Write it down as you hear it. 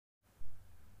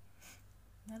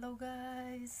Hello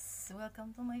guys!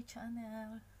 Welcome to my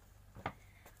channel.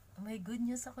 May good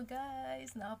news ako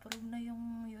guys. Na-approve na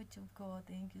yung YouTube ko.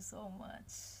 Thank you so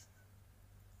much.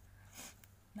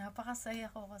 Napakasaya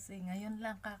ko kasi ngayon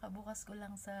lang, kakabukas ko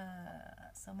lang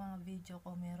sa mga video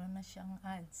ko. Meron na siyang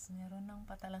ads. Meron ng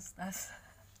patalastas.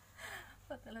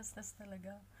 Patalastas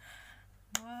talaga.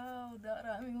 Wow!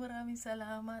 Maraming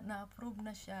salamat. Na-approve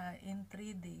na siya in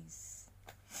 3 days.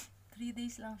 3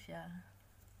 days lang siya.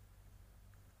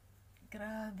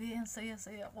 Grabe, ang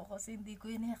saya-saya ko kasi hindi ko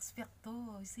in-expect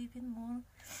to. Isipin mo,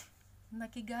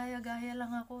 nakigaya-gaya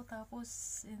lang ako tapos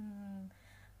in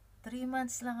 3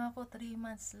 months lang ako, 3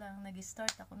 months lang.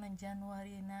 Nag-start ako ng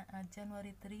January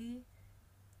 3,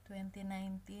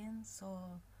 2019.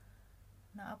 So,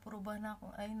 na-aproba na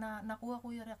ako, nakuha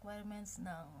ko yung requirements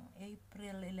ng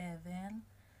April 11.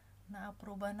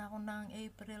 Na-aproba na ako ng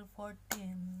April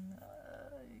 14.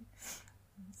 Ay,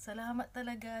 salamat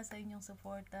talaga sa inyong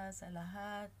suporta, sa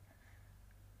lahat,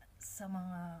 sa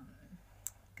mga,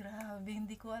 grabe,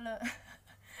 hindi ko alam.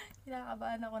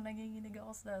 Kinakabahan ako, nanginginig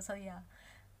ako sa saya.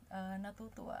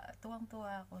 Natutuwa,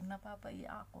 tuwang-tuwa ako,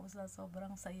 napapaiyak ako sa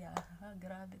sobrang saya.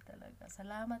 Grabe talaga.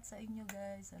 Salamat sa inyo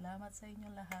guys, salamat sa inyo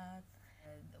lahat.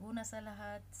 Una sa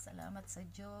lahat, salamat sa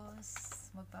Diyos.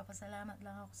 Magpapasalamat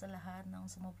lang ako sa lahat ng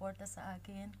sumuporta sa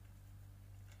akin.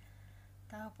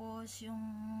 Tapos yung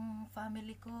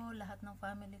family ko, lahat ng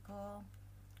family ko.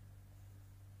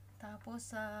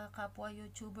 Tapos sa kapwa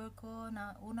YouTuber ko,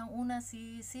 na unang-una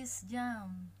si Sis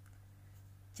Jam.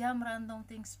 Jam Random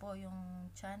Things po yung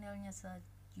channel niya sa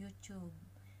YouTube.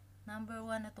 Number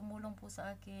 1 na tumulong po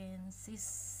sa akin,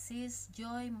 Sis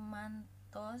Joy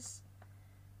Mantos.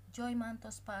 Joy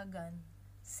Mantos Pagan.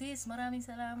 Sis, maraming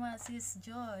salamat Sis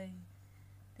Joy.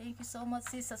 Thank you so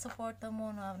much sis sa suporta mo.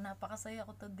 Napakasaya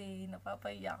ko today.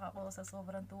 Napapaiyak ako sa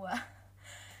sobrang tuwa.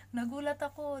 Nagulat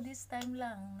ako this time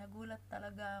lang. Nagulat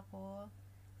talaga ako.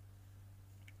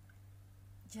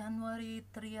 January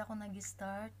 3 ako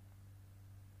nag-start.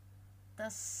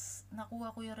 Tas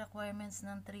nakuha ko yung requirements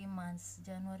ng 3 months.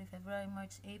 January, February,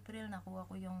 March, April. Nakuha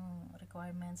ko yung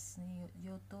requirements ni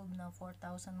YouTube na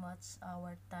 4,000 watts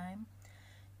hour time.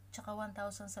 Tsaka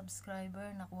 1,000 subscriber.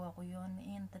 Nakuha ko yun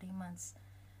in 3 months.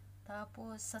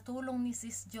 Tapos, sa tulong ni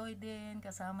Sis Joy din,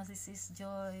 kasama si Sis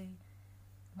Joy,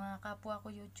 mga kapwa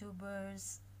ko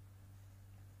YouTubers,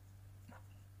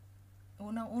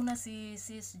 unang-una si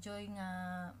Sis Joy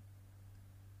nga,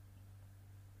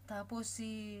 tapos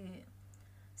si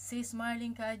Sis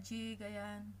Marlene Kaji,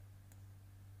 gayan,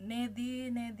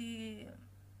 Nedy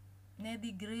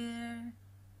Greer,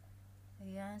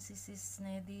 ayan, si Sis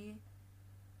Nedy,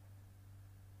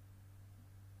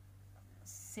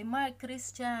 si Mark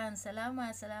Christian,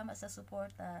 salamat sa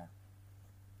suporta.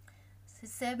 Si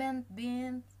 7th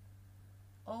Bint,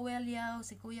 Owel Yao,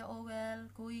 si Kuya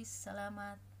Owel, Kuis,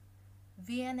 salamat.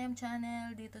 VNM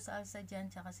channel dito sa Alsa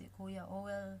dyan, tsaka si Kuya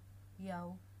Owel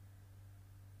Yao.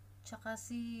 Tsaka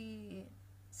si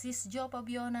Sis Jo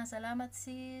Pabiona, salamat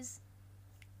sis.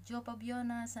 Jo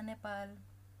Pabiona sa Nepal.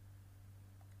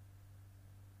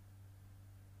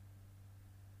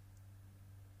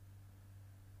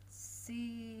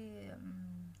 Si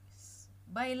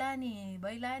Bailani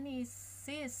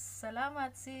sis,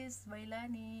 salamat sis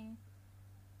Bailani.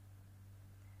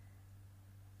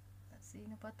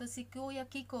 Sino pa to? Si Kuya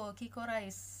Kiko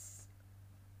Rice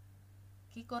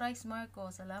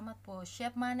Marco, salamat po.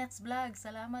 Chef Manex Vlog,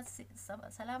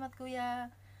 salamat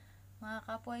kuya. Mga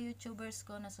kapwa YouTubers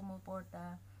ko na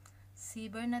sumuporta. Si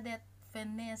Bernadette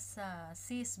Fenesa,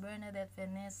 sis Bernadette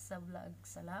Fenesa Vlog,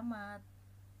 salamat.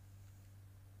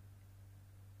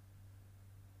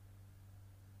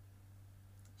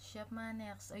 Chef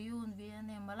Manex, ayun,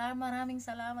 VNM. Maraming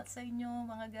salamat sa inyo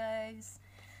mga guys.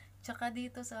 Tsaka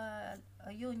dito sa,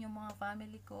 ayun, yung mga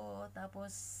family ko.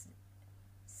 Tapos,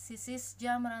 si Sis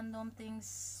Jam Random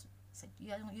Things,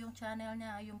 yung channel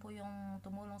niya, ayun po yung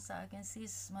tumulong sa akin.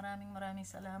 Sis, maraming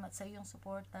salamat sa iyong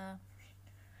suporta.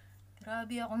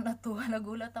 Grabe akong natuwa.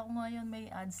 Nagulat ako ngayon,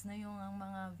 may ads na yung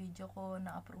mga video ko,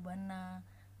 na-approvean na.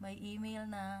 May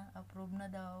email na, approve na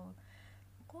daw.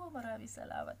 Maraming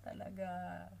salamat talaga.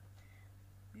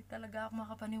 Di talaga ako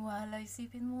makapaniwala.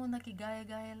 Isipin mo,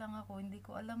 nakigaya-gaya lang ako. Hindi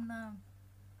ko alam na.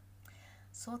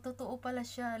 So, totoo pala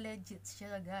siya. Legit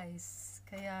siya, guys.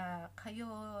 Kaya,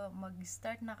 kayo,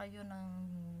 mag-start na kayo ng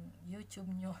YouTube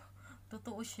nyo.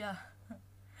 Totoo siya.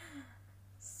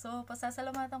 So,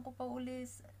 pasasalamatan ko pa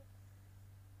ulit.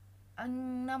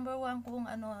 Ang number 1 kong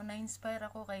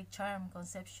na-inspire ako kay Charm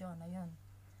Concepcion. Ayun.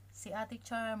 Si Ate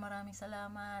Char, maraming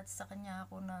salamat sa kanya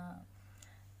ako na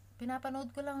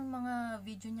pinapanood ko lang mga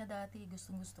video niya dati.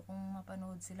 Gustong gusto kong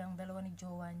mapanood silang dalawa ni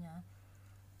jowa niya.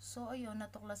 So ayun,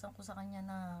 natuklasan ko sa kanya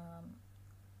na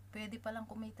pwede palang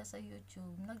kumita sa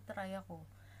YouTube. Nag-try ako.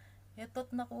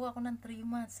 Eto't nakuha ko ng 3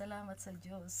 months. Salamat sa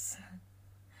Diyos.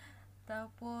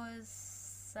 Tapos,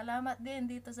 salamat din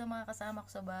dito sa mga kasama ko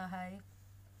sa bahay.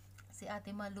 Si Ate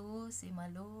Malu, si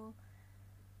Malu,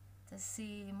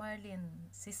 si Marlene,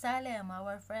 si Salem,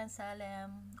 our friend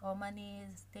Salem, Omani.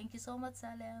 Thank you so much,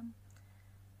 Salem.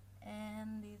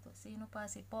 And dito, sino pa?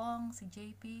 Si Pong, si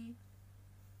JP.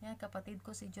 Yan, kapatid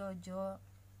ko si Jojo.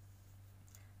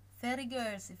 Fairy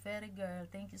Girl, si Fairy Girl.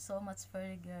 Thank you so much,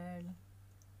 Fairy Girl.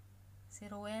 Si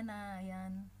Rowena,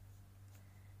 ayan.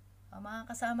 Mga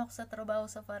kasama ko sa trabaho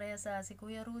sa Paresa, si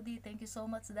Kuya Rudy. Thank you so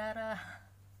much, Dara.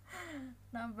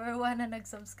 Number 1 na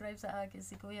nag-subscribe sa akin,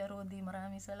 si Kuya Rudy.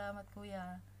 Maraming salamat,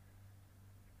 Kuya.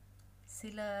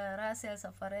 Sila Russell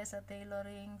sa Paresa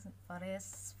Tailoring,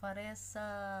 Paresa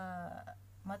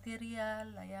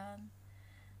Material, ayan.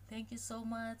 Thank you so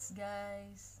much,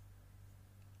 guys.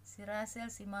 Si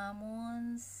Russell, si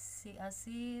Mamun, si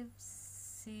Asif,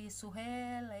 si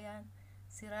Suhel, ayan.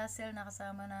 Si Russell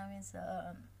nakasama namin sa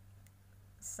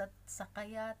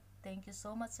Kayat. Thank you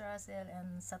so much, Russell.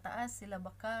 And sa taas, sila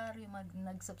Bakar, yung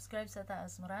nag-subscribe sa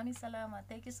taas. Maraming salamat.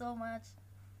 Thank you so much.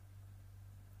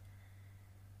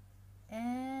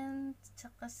 And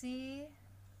tsaka si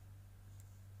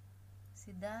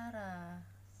Dara.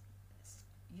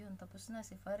 Yun, tapos na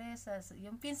si Faresa.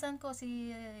 Yung pinsan ko si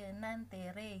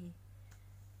Nante, Ray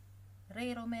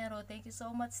Romero. Thank you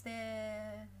so much, te.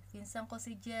 Pinsan ko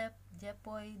si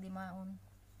Jepoy Dimaon.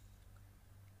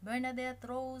 Bernadette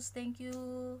Rose, thank you.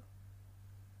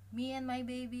 Me and my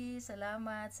baby,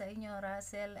 salamat sa inyo,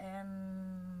 Russell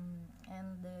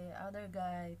and the other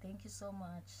guy. Thank you so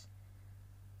much.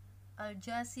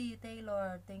 Aljasi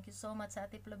Taylor, thank you so much.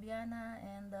 Ate Flaviana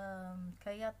and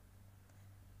Kayat.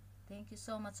 Thank you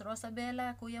so much.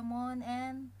 Rosabella, Kuya Mon,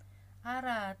 and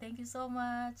Ara. Thank you so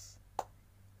much.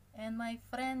 And my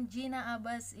friend Gina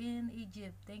Abbas in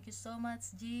Egypt. Thank you so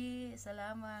much, G.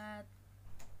 Salamat.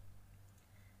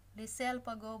 Lisel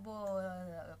Pagobo,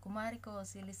 kumari ko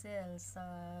si Lisel sa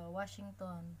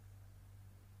Washington.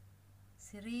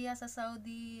 Si Ria sa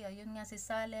Saudi. Ayun nga si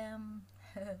Salem.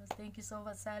 Thank you so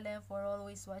much, Salem, for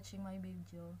always watching my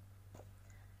video.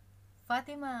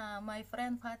 Fatima, my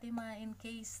friend Fatima in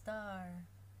K-Star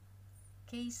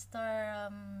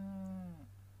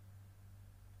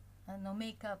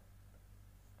makeup,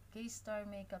 K-Star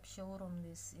makeup showroom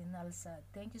this in Alsad.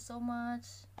 Thank you so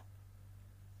much.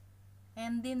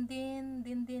 And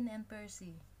Dindin and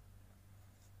Percy.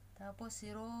 Tapos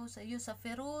si Rose, ayun sa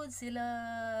Ferud, sila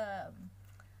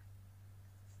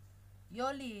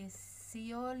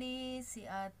si Yoli, si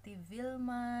Ate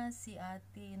Vilma, si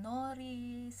Ate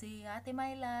Nori, si Ate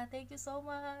Myla. Thank you so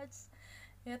much.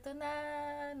 Ito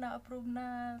na-approve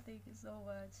na. Thank you so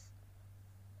much.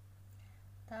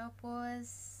 Tapos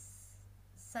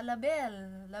sa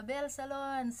Label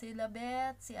Salon, si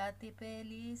Labet, si Ate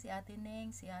Peli, si Ate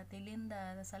Neng, si Ate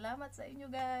Linda. Salamat sa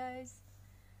inyo, guys.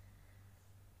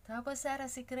 Tapos Sarah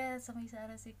Secret, sa may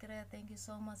Sarah Secret. Thank you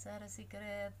so much, Sarah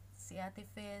Secret. Si Ate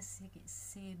Fes,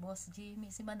 si Boss Jimmy,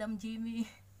 si Madam Jimmy.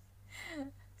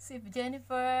 Si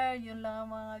Jennifer, yun lang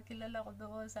ang mga kilala ko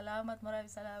doon. Salamat, maraming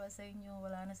salamat sa inyo.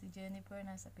 Wala na si Jennifer,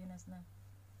 nasa Pinas na.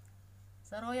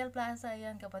 Sa Royal Plaza,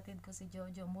 yan, kapatid ko si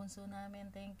Jojo, bunso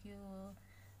namin. Thank you.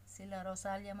 Sila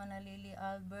Rosalia Manalili,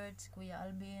 Albert, si Kuya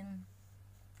Alvin.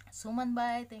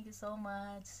 Sumanbay, thank you so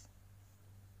much.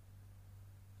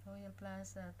 Royal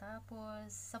Plaza.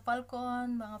 Tapos sa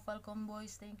Falcon, mga Falcon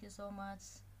boys, thank you so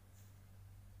much.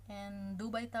 And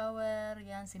Dubai Tower,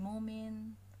 yan, si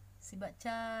Mumin, si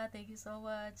Batcha, thank you so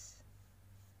much.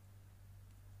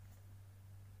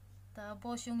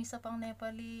 Tapos yung isa pang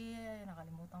Nepali, ay,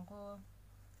 nakalimutan ko.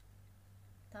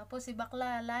 Tapos si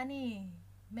Bakla,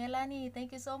 Melanie,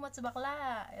 thank you so much,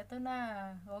 Bakla. Ito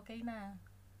na, okay na.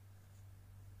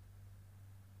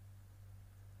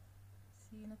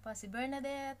 Sino pa? Si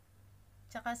Bernadette,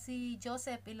 tsaka si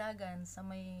Joseph Ilagan sa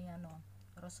may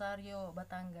Rosario,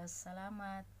 Batangas.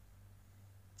 Salamat.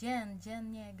 Jen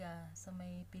Niega sa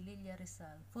may Pililla,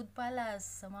 Rizal. Food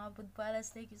Palace, sa mga Food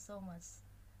Palace, thank you so much.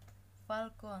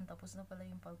 Falcon, tapos na pala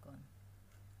yung Falcon.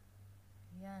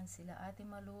 Yan, sila Ate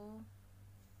Malu.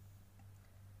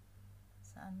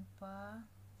 Saan pa?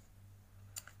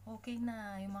 Okay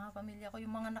na, yung mga pamilya ko,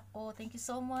 yung mga anak ko, thank you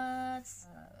so much.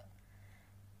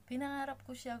 Pinangarap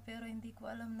ko siya pero hindi ko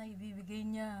alam na ibibigay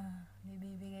niya.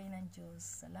 Ibibigay ng Diyos.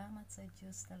 Salamat sa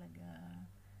Diyos talaga.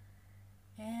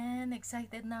 And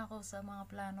excited na ako sa mga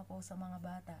plano ko sa mga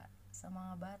bata. Sa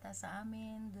mga bata sa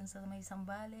amin, dun sa may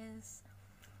Sambales.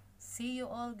 See you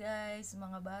all guys,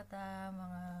 mga bata,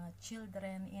 mga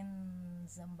children in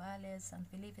Zambales, San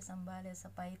Felipe, Zambales, sa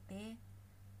Paite.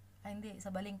 Ay hindi, sa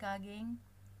Balingkaging.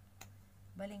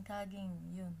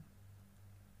 Balingkaging, yun.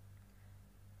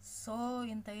 So,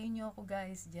 hintayin nyo ako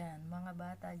guys dyan, mga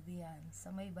bata diyan,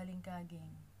 sa may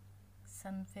Balingkaging.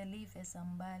 San Felipe,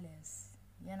 Zambales.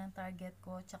 Yan ang target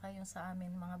ko, tsaka yung sa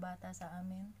amin, mga bata sa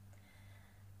amin.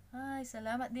 Ay,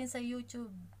 salamat din sa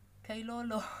YouTube, kay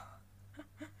Lolo.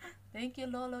 Thank you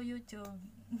Lolo YouTube.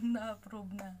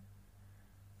 Na-approve na.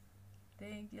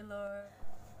 Thank you Lord.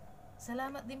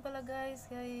 Salamat din pala guys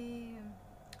kay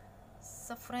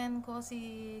sa friend ko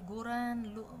si Guran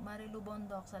Marilu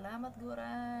Bondok. Salamat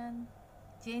Guran.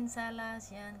 Jane Salas,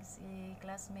 yan si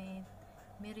classmate.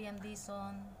 Miriam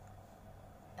Dison.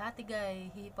 Ate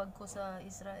Gay, hipag ko sa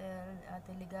Israel.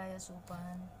 Ate Ligaya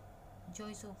Supan.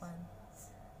 Joy Supan.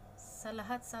 Sa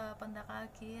lahat sa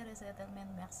Pandakaki,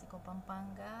 Resettlement, Mexico,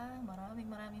 Pampanga,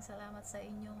 maraming salamat sa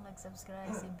inyong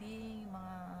nag-subscribe. Si Bing,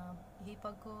 mga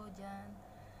hipag ko dyan,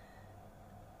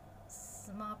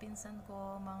 sa mga pinsan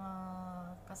ko, mga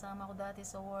kasama ko dati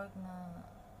sa work na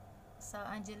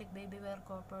sa Angelic Babywear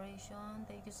Corporation.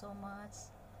 Thank you so much.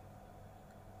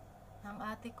 Ang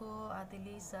ate ko, Ate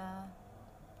Lisa,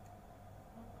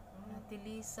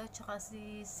 tsaka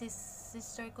si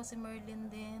sister ko si Merlin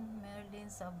din.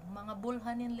 Merlin sa mga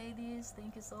Bulhanin ladies,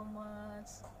 thank you so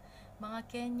much. Mga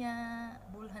Kenya,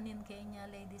 Bulhanin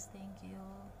Kenya ladies, thank you.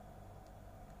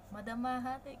 Madam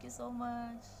Maha, thank you so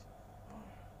much.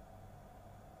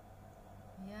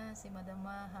 Yan, si Madam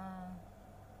Maha.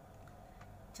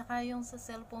 Tsaka yung sa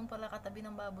cellphone pala katabi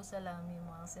ng Babo Salam, yung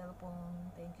mga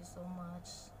cellphone, thank you so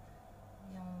much.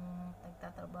 Yung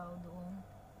nagtatrabaho doon.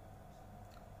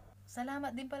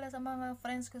 Salamat din pala sa mga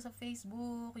friends ko sa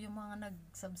Facebook, yung mga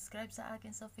nag-subscribe sa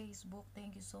akin sa Facebook.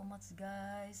 Thank you so much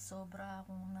guys. Sobra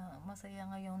akong masaya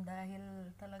ngayon dahil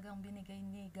talagang binigay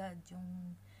ni God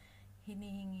yung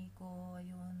hinihingi ko.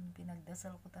 Ayun,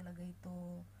 pinagdasal ko talaga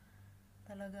ito.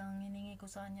 Talagang hiningi ko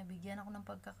sa kanya, bigyan ako ng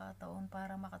pagkakataon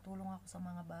para makatulong ako sa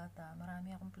mga bata.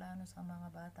 Marami akong plano sa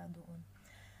mga bata doon.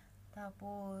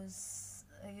 Tapos,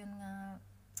 ayun nga,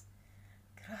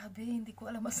 grabe, hindi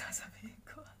ko alam masasabihin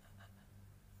ko.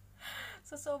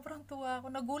 So, sobrang tuwa ako.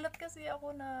 Nagulat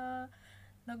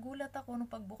ako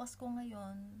nung pagbukas ko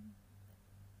ngayon.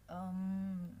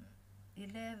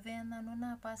 11,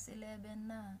 past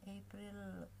 11 na.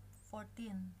 April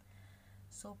 14.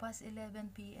 So, past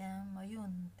 11 p.m.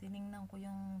 Ayun, tiningnan ko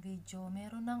yung video.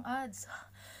 Meron ng ads.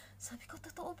 Sabi ko,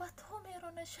 totoo ba to?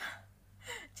 Meron na siya.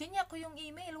 Chinya ko yung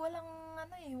email.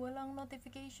 Walang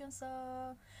notification sa...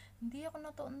 Hindi ako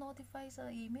notify sa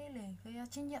email eh. Kaya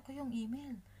chinya ko yung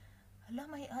email. Hala,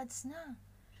 may ads na.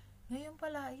 Ngayon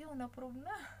pala, yun, approve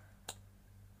na.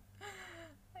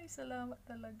 Ay, salamat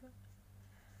talaga.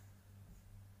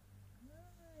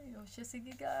 Ay, siya,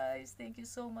 sige guys. Thank you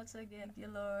so much again. Thank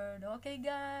you, Lord. Okay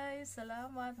guys,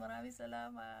 salamat. Maraming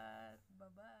salamat.